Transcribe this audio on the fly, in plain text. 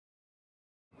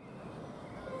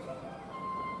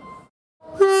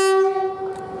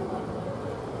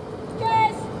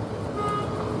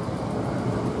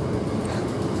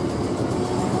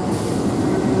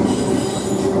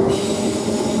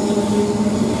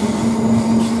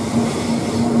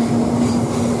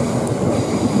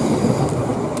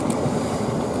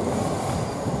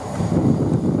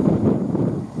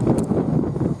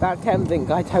that 10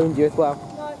 thing I told you as well?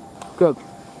 No. Good.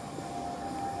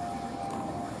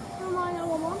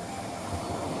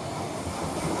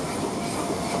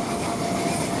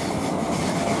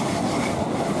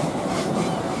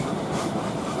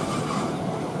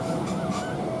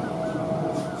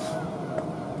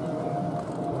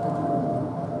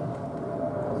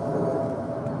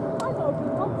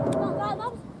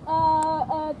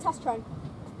 Test train.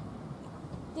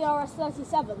 DRS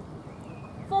 37.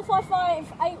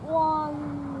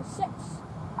 455816.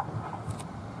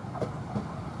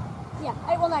 Yeah,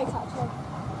 818 actually.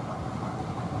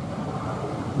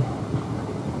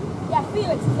 Yeah,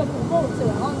 Felix is looking forward to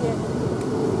it, aren't you?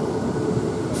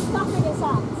 Clapping his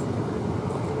hands.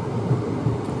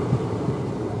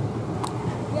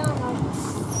 Yeah, I know.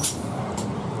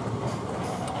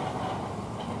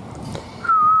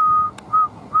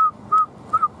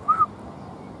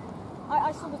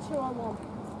 I saw the 201.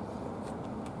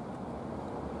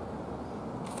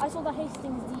 I saw the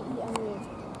Hastings DEMU.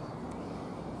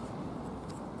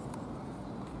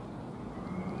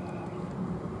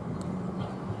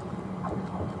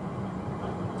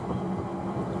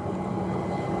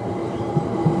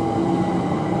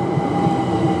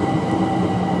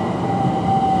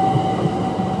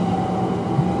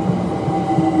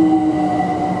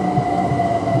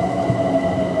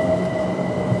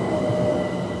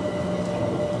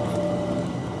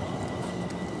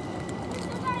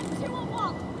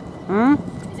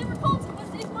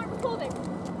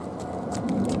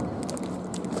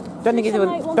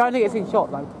 Don't think it's in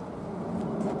shot though.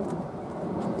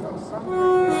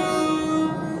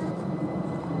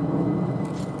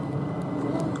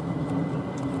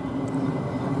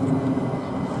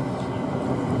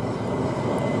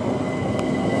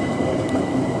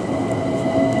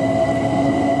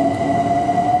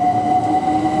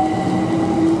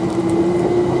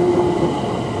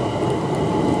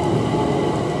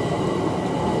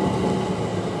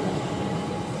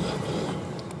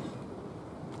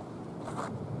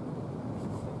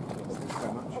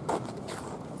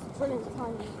 Brilliant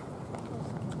timing.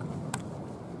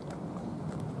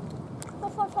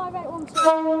 455812.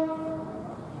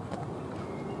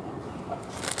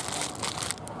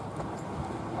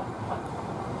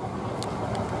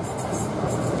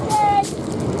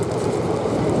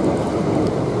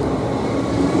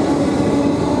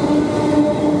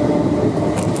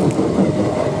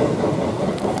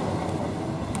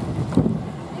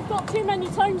 You've got too many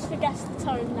tones to guess the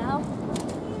tone now.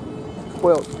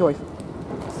 Well, it's choice.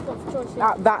 Choice,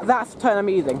 yeah. That's the tone I'm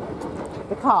using.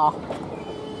 The car.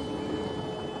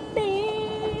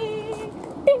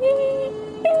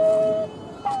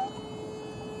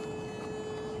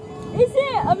 Is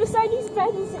it a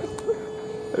Mercedes-Benz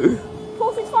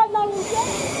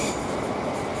 465916?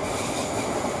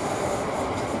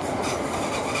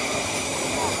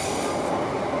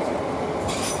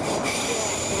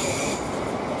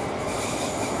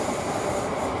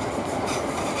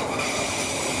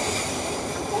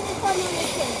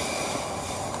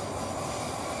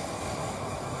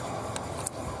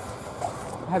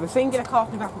 I have a singular car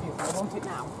in the back of you, so I want it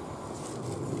now.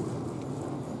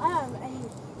 I don't have anything.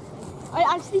 I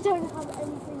actually don't have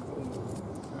anything to eat.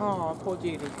 Oh, poor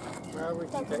Judy. Well, we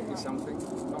can get you something.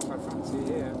 Not my fancy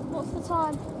here. What's the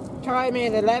time? Try me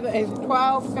at 11. It's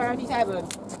 12:37.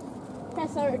 Yeah,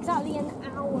 so exactly an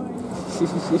hour. Just a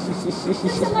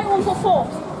low one for 4.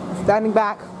 Standing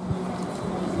back.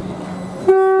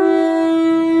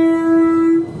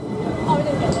 Oh, we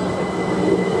didn't get that.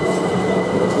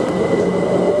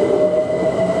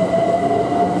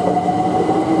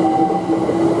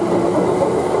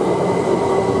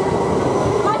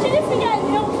 Imagine if we get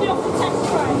the ultimate off the test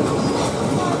train.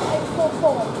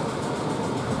 9844.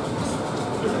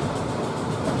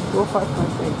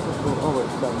 455844. Oh,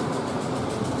 it's done.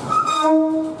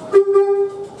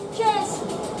 Cheers!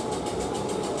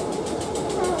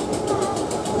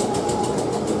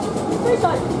 Free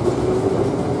time.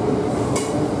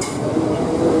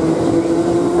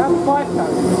 That's 5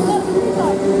 times. Free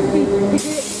time.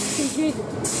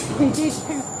 He did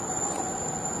 2.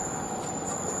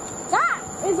 That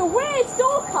is a weird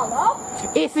door colour.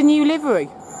 It's a new livery.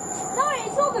 No,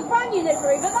 it's not the brand new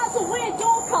livery, but that's a weird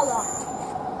door colour.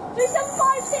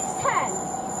 375610.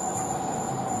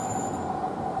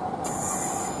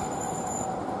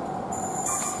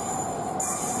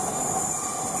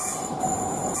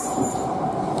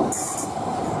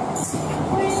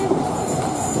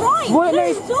 Right, Well, no,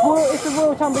 it's the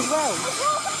Royal Tunbridge Wells.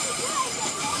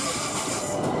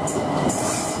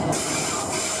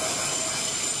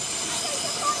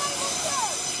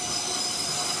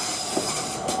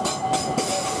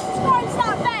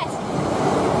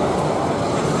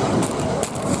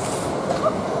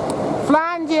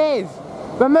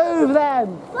 Remove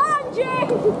them!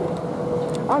 Plunging!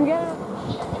 I'm gonna...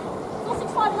 469.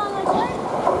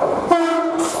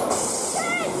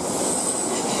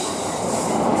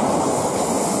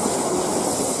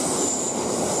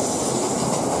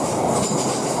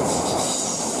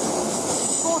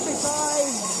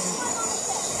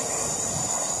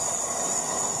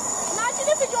 Imagine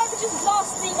if the driver just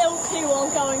lost the Ilkley while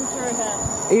going through here.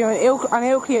 You know, an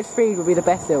Ilkley at speed would be the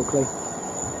best Ilkley.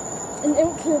 An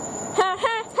Ilkley. Ha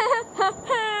ha ha ha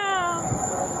ha!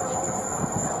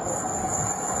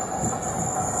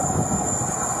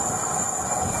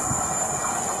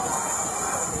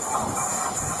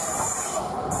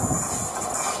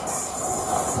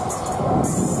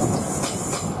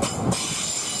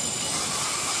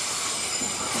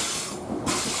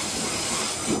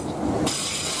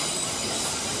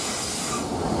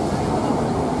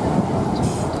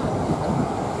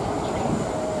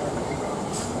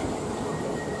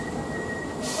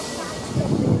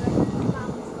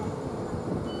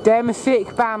 Them thick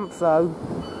bamps though.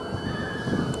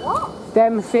 What?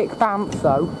 Them thick bamps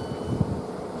though.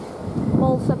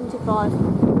 Ball 75.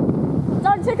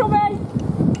 Don't tickle me!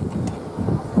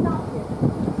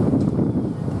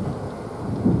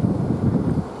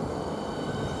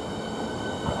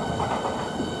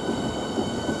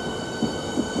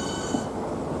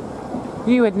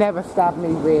 You would never stab me,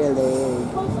 really.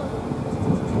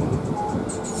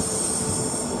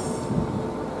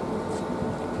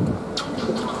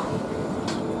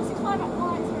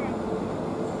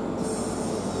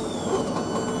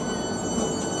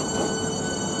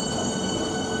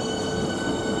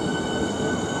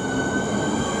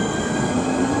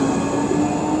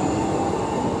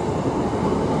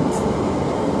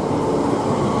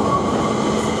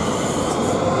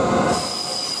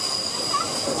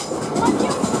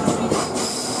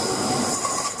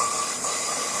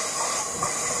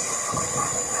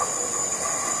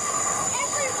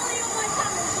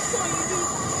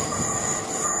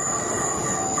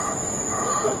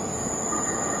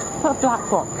 Put a black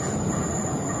box.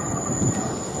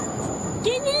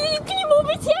 Can you move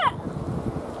it yet?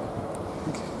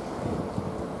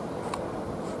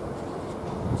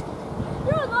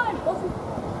 You're alive, wasn't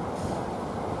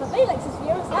the Felix is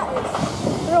furious, that is.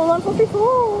 We're all on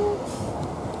 44.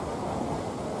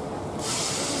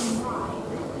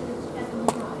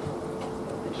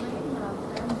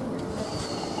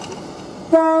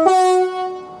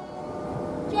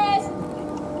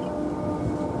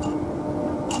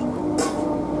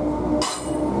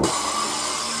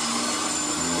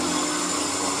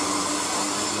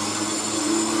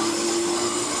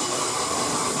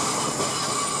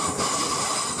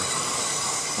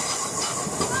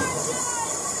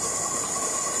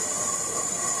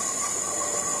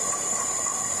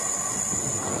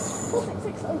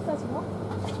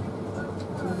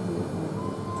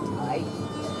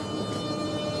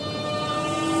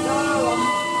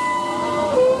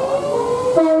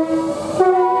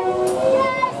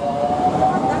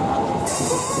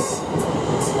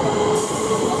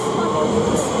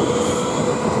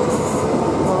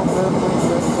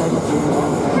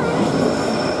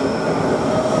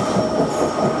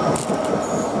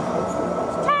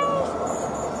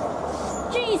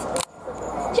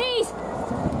 Cheers.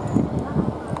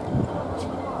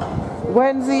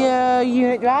 When's the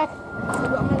unit drag?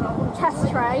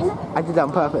 Test train. I did that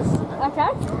on purpose. Okay.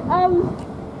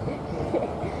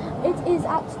 It is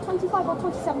at 25 or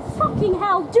 27. Fucking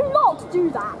hell, do not do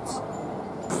that.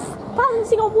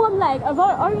 Balancing on one leg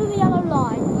over the yellow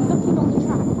line, looking on the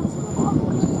track. That's not a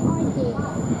good idea.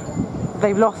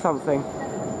 They've lost something.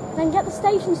 Then get the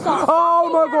station stop. Oh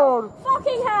my god!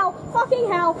 Fucking hell! Fucking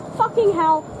hell! Fucking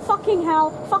hell! Fucking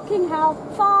hell! Fucking hell!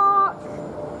 Fuck!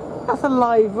 That's a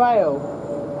live rail.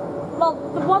 Well,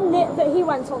 the one that he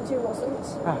went onto wasn't.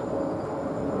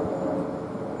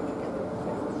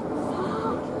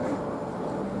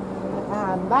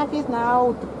 And that is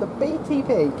now the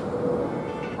BTP.